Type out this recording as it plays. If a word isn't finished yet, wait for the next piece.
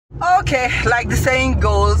Okay, like the saying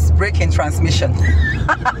goes, breaking transmission.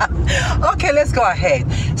 Okay, let's go ahead.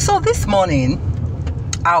 So this morning,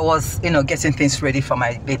 I was, getting things ready for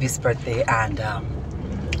my baby's birthday, and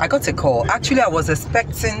I got a call. Actually, I was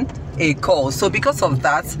expecting a call. So because of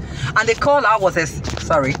that, and the call I was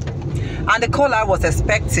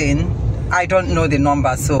expecting, I don't know the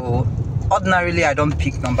number. So ordinarily, I don't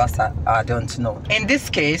pick numbers I don't know. In this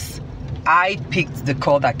case, I picked the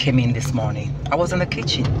call that came in this morning. I was in the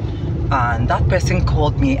kitchen, and that person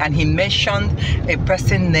called me, and he mentioned a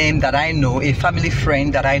person name that I know, a family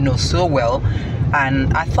friend that I know so well,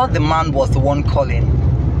 and I thought the man was the one calling,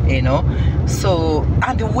 So,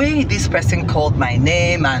 and the way this person called my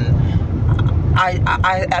name, and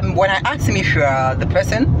when I asked him if you are the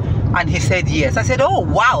person, and he said yes, I said, oh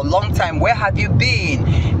wow, long time, where have you been?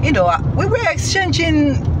 We were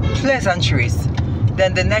exchanging pleasantries.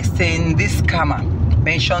 Then the next thing, this scammer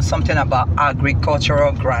mentioned something about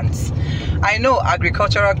agricultural grants. I know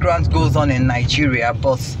agricultural grants goes on in Nigeria,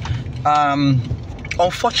 but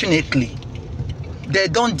unfortunately, they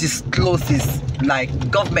don't disclose this, like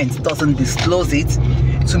government doesn't disclose it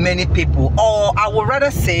to many people. Or I would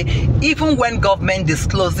rather say, even when government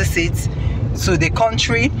discloses it to the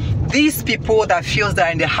country, these people that feels they're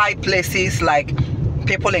in the high places, like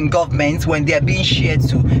people in government, when they are being shared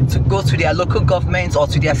to go to their local governments or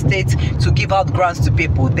to their states to give out grants to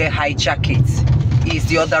people, they hijack it. Is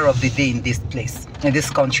the order of the day in this place, in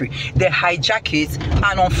this country. They hijack it,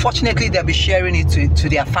 and unfortunately they'll be sharing it to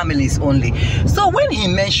their families only. So when he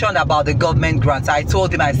mentioned about the government grants, I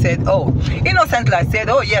told him, I said, innocently I said,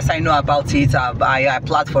 oh yes, I know about it. I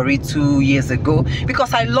applied for it 2 years ago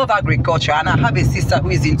because I love agriculture, and I have a sister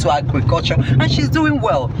who is into agriculture and she's doing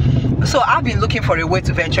well. So I've been looking for a way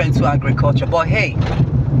to venture into agriculture, but hey,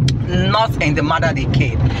 not in the manner they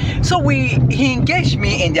came. So he engaged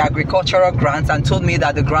me in the agricultural grants and told me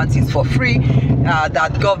that the grant is for free,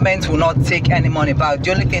 that government will not take any money back.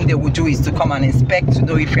 The only thing they will do is to come and inspect to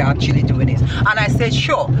know if you're actually doing it. And I said,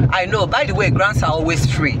 sure, I know. By the way, grants are always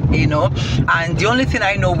free, and the only thing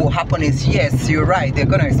I know will happen is, yes, you're right, they're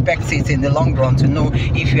going to inspect it in the long run to know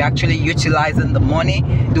if you're actually utilizing the money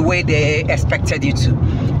the way they expected you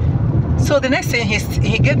to. So the next thing,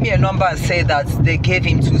 he gave me a number and said that they gave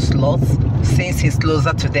him 2 slots since he's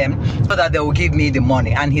closer to them, so that they will give me the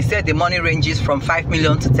money. And he said the money ranges from 5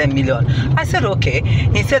 million to 10 million. I said, okay.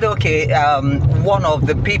 He said, okay, one of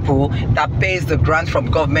the people that pays the grant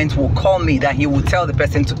from government will call me, that he will tell the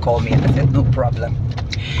person to call me. And I said, no problem.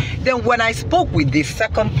 Then when I spoke with the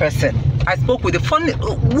second person, I spoke with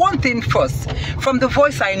one thing first. From the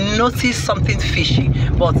voice, I noticed something fishy.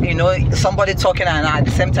 But, somebody talking, and at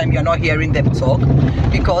the same time, you're not hearing them talk.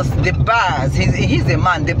 Because the bars, he's a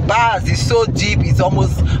man, the bars is so deep, it's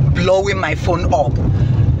almost blowing my phone up.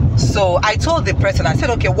 So I told the person, I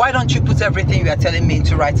said, okay, why don't you put everything you are telling me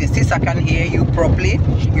into writing, since I can hear you properly?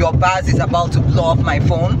 Your bars is about to blow off my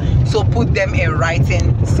phone. So put them in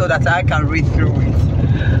writing so that I can read through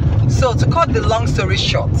it. So to cut the long story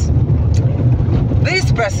short,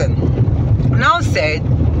 this person now said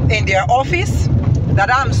in their office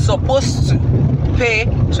that I'm supposed to pay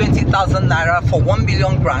 20,000 naira for 1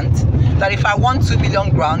 million grant, that if I want 2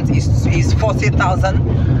 million grant is 40,000,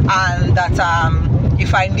 and that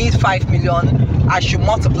if I need 5 million, I should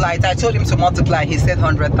multiply it. I told him to multiply. He said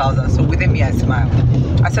 100,000. So within me, I smiled.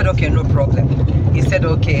 I said, okay, no problem. He said,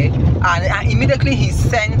 okay. And immediately he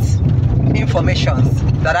sent information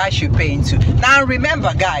that I should pay into. Now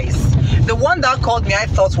remember, guys, the one that called me, I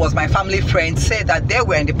thought was my family friend, said that they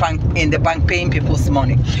were in the bank paying people's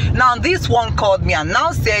money. Now this one called me and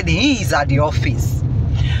now said he is at the office.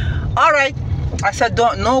 All right, I said,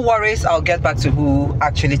 no worries, I'll get back to who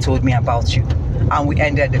actually told me about you. And we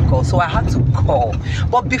ended the call. So I had to call.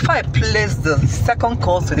 But before I placed the second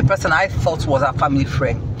call to the person I thought was a family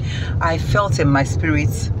friend, I felt in my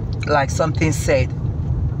spirit like something said,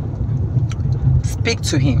 speak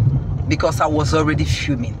to him, because I was already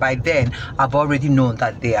fuming. By then, I've already known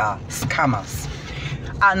that they are scammers.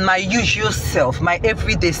 And my usual self, my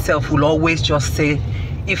everyday self will always just say,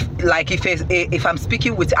 if I'm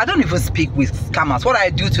speaking with, I don't even speak with scammers. What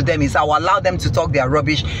I do to them is I will allow them to talk their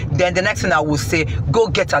rubbish. Then the next thing I will say, go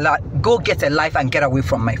get a life and get away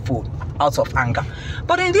from my phone, out of anger.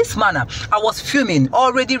 But in this manner, I was fuming,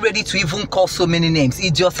 already ready to even call so many names,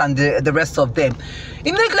 idiots and the rest of them.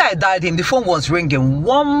 Immediately I dialed him, the phone was ringing.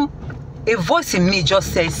 A voice in me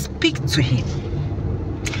just said, speak to him.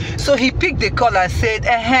 So he picked the call and said,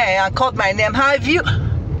 and called my name. How have you?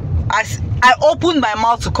 I opened my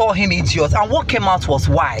mouth to call him idiot, and what came out was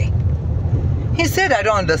why. He said, I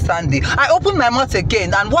don't understand it. I opened my mouth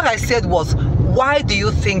again, and what I said was, why do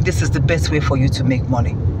you think this is the best way for you to make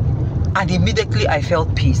money? And immediately I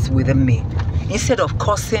felt peace within me. Instead of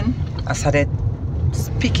cursing, I started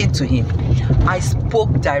speaking to him. I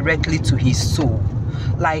spoke directly to his soul.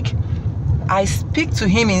 Like, I speak to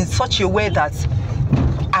him in such a way that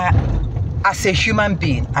as a human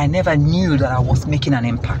being, I never knew that I was making an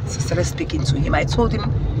impact. I started speaking to him. I told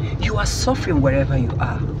him, you are suffering wherever you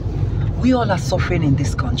are. We all are suffering in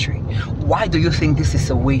this country. Why do you think this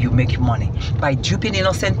is a way you make money? By duping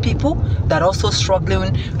innocent people that are also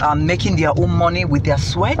struggling, making their own money with their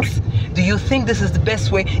sweats? Do you think this is the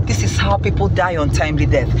best way? This is how people die untimely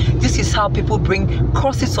death. This is how people bring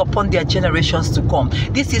curses upon their generations to come.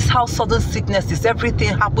 This is how sudden sicknesses, everything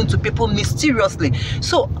happened to people mysteriously.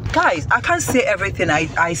 So guys, I can't say everything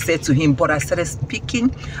I said to him, but I started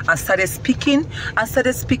speaking and started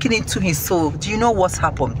speaking into his soul. Do you know what's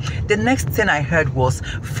happened? The next thing I heard was,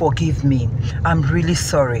 forgive me. I'm really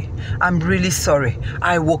sorry. I'm really sorry.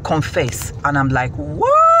 I will confess. And I'm like, what?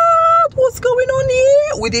 What's going on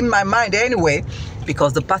here? Within my mind anyway,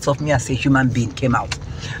 because the part of me as a human being came out.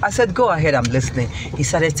 I said, go ahead, I'm listening. He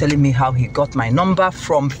started telling me how he got my number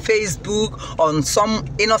from Facebook on some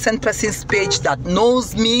innocent person's page that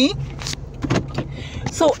knows me.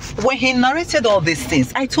 So when he narrated all these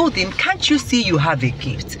things, I told him, can't you see you have a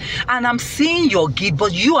gift? And I'm seeing your gift,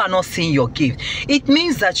 but you are not seeing your gift. It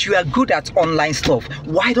means that you are good at online stuff.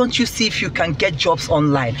 Why don't you see if you can get jobs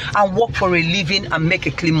online and work for a living and make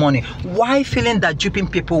a clean money? Why feeling that duping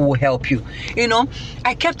people will help you? You know,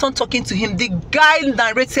 I kept on talking to him. The guy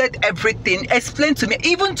narrated everything, explained to me,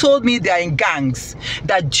 even told me they are in gangs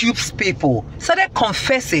that dupes people. Started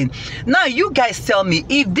confessing. Now you guys tell me,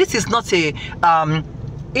 if this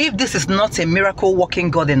is not a miracle working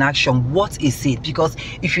God in action, what is it? Because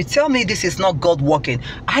if you tell me this is not God working,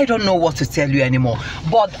 I don't know what to tell you anymore.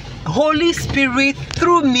 But Holy Spirit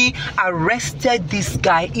through me arrested this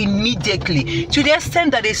guy immediately, to the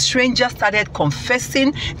extent that a stranger started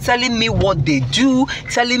confessing, telling me what they do,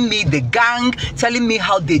 telling me the gang, telling me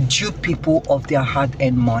how they dupe people of their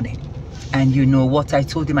hard-earned money. And you know what I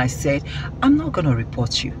told him? I said, I'm not going to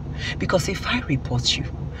report you, because if I report you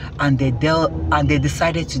and they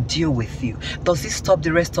decided to deal with you, does it stop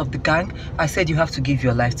the rest of the gang? I said, you have to give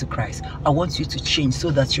your life to Christ. I want you to change so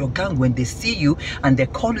that your gang, when they see you and they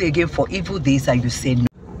call you again for evil days and you say no.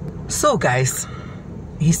 So guys,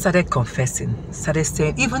 he started confessing, started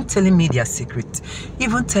saying, even telling me their secret,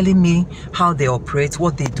 even telling me how they operate,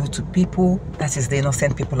 what they do to people, that is the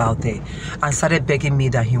innocent people out there, and started begging me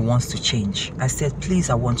that he wants to change. I said,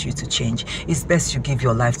 please, I want you to change. It's best you give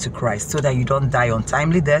your life to Christ so that you don't die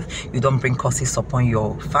untimely death, you don't bring curses upon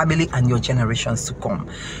your family and your generations to come.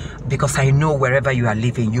 Because I know wherever you are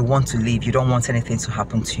living, you want to live, you don't want anything to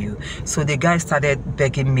happen to you. So the guy started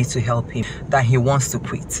begging me to help him, that he wants to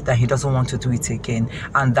quit, that he doesn't want to do it again,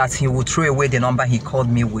 and that he will throw away the number he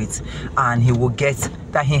called me with, and he will get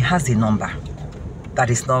that he has a number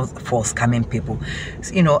that is not for scamming people.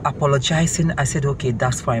 You know, apologizing, I said, okay,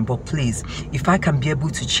 that's fine, but please, if I can be able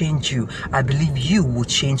to change you, I believe you will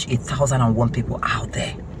change 1,001 people out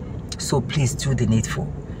there. So please do the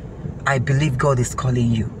needful. I believe God is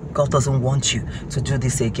calling you. God doesn't want you to do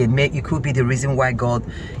this again. It could be the reason why God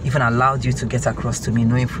even allowed you to get across to me,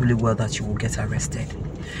 knowing fully well that you will get arrested.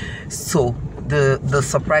 So the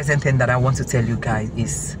surprising thing that I want to tell you guys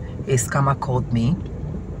is a scammer called me,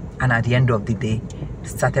 and at the end of the day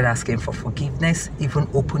started asking for forgiveness, even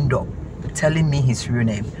opened up, telling me his real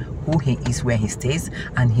name, who he is, where he stays,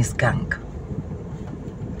 and his gang,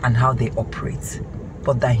 and how they operate,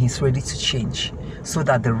 but that he's ready to change, so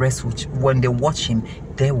that the rest, when they watch him,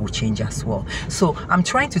 they will change as well. So I'm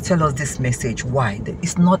trying to tell us this message. Why?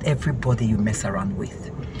 It's not everybody you mess around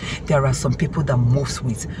with. There are some people that moves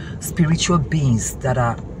with spiritual beings that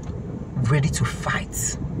are ready to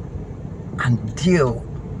fight and deal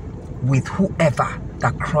with whoever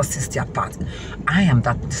that crosses their path. I am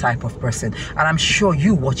that type of person, and I'm sure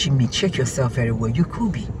you watching me, check yourself very well. You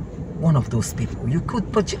could be one of those people. You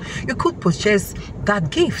could purchase that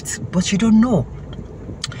gift, but you don't know.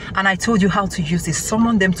 And I told you how to use it.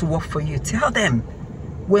 Summon them to work for you. Tell them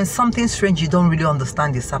when something strange you don't really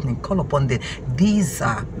understand is happening, call upon them. These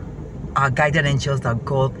are our guardian angels that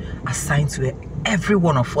God assigned to every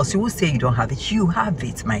one of us. You will say you don't have it. You have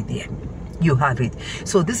it, my dear. You have it.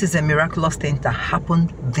 So this is a miraculous thing that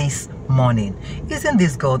happened this morning. Isn't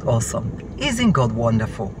this God awesome? Isn't God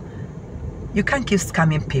wonderful? You can't keep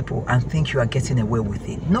scamming people and think you are getting away with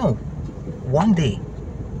it. No. One day,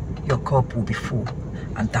 your cup will be full,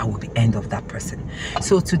 and that will be the end of that person.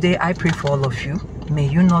 So today, I pray for all of you. May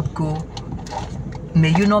you not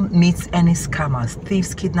meet any scammers,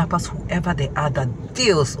 thieves, kidnappers, whoever they are that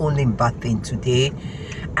deals only in bad things today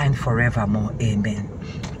and forevermore. Amen.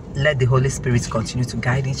 let the Holy Spirit continue to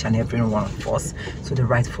guide each and every one of us to the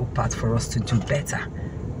rightful path for us to do better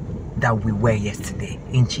than we were yesterday.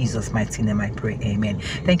 In Jesus' mighty name I pray, amen.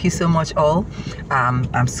 Thank you so much all.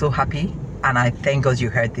 I'm so happy, and I thank God you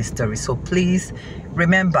heard this story. So please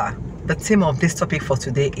remember, the theme of this topic for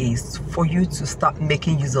today is for you to start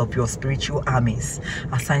making use of your spiritual armies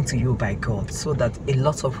assigned to you by God, so that a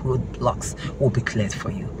lot of roadblocks will be cleared for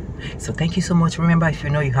you. So thank you so much. Remember, if you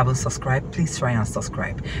know you haven't subscribed, please try and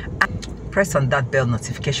subscribe. And press on that bell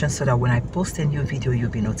notification so that when I post a new video,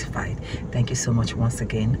 you'll be notified. Thank you so much once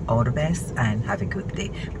again. All the best and have a good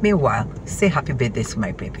day. Meanwhile, say happy birthday to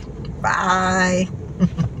my baby. Bye.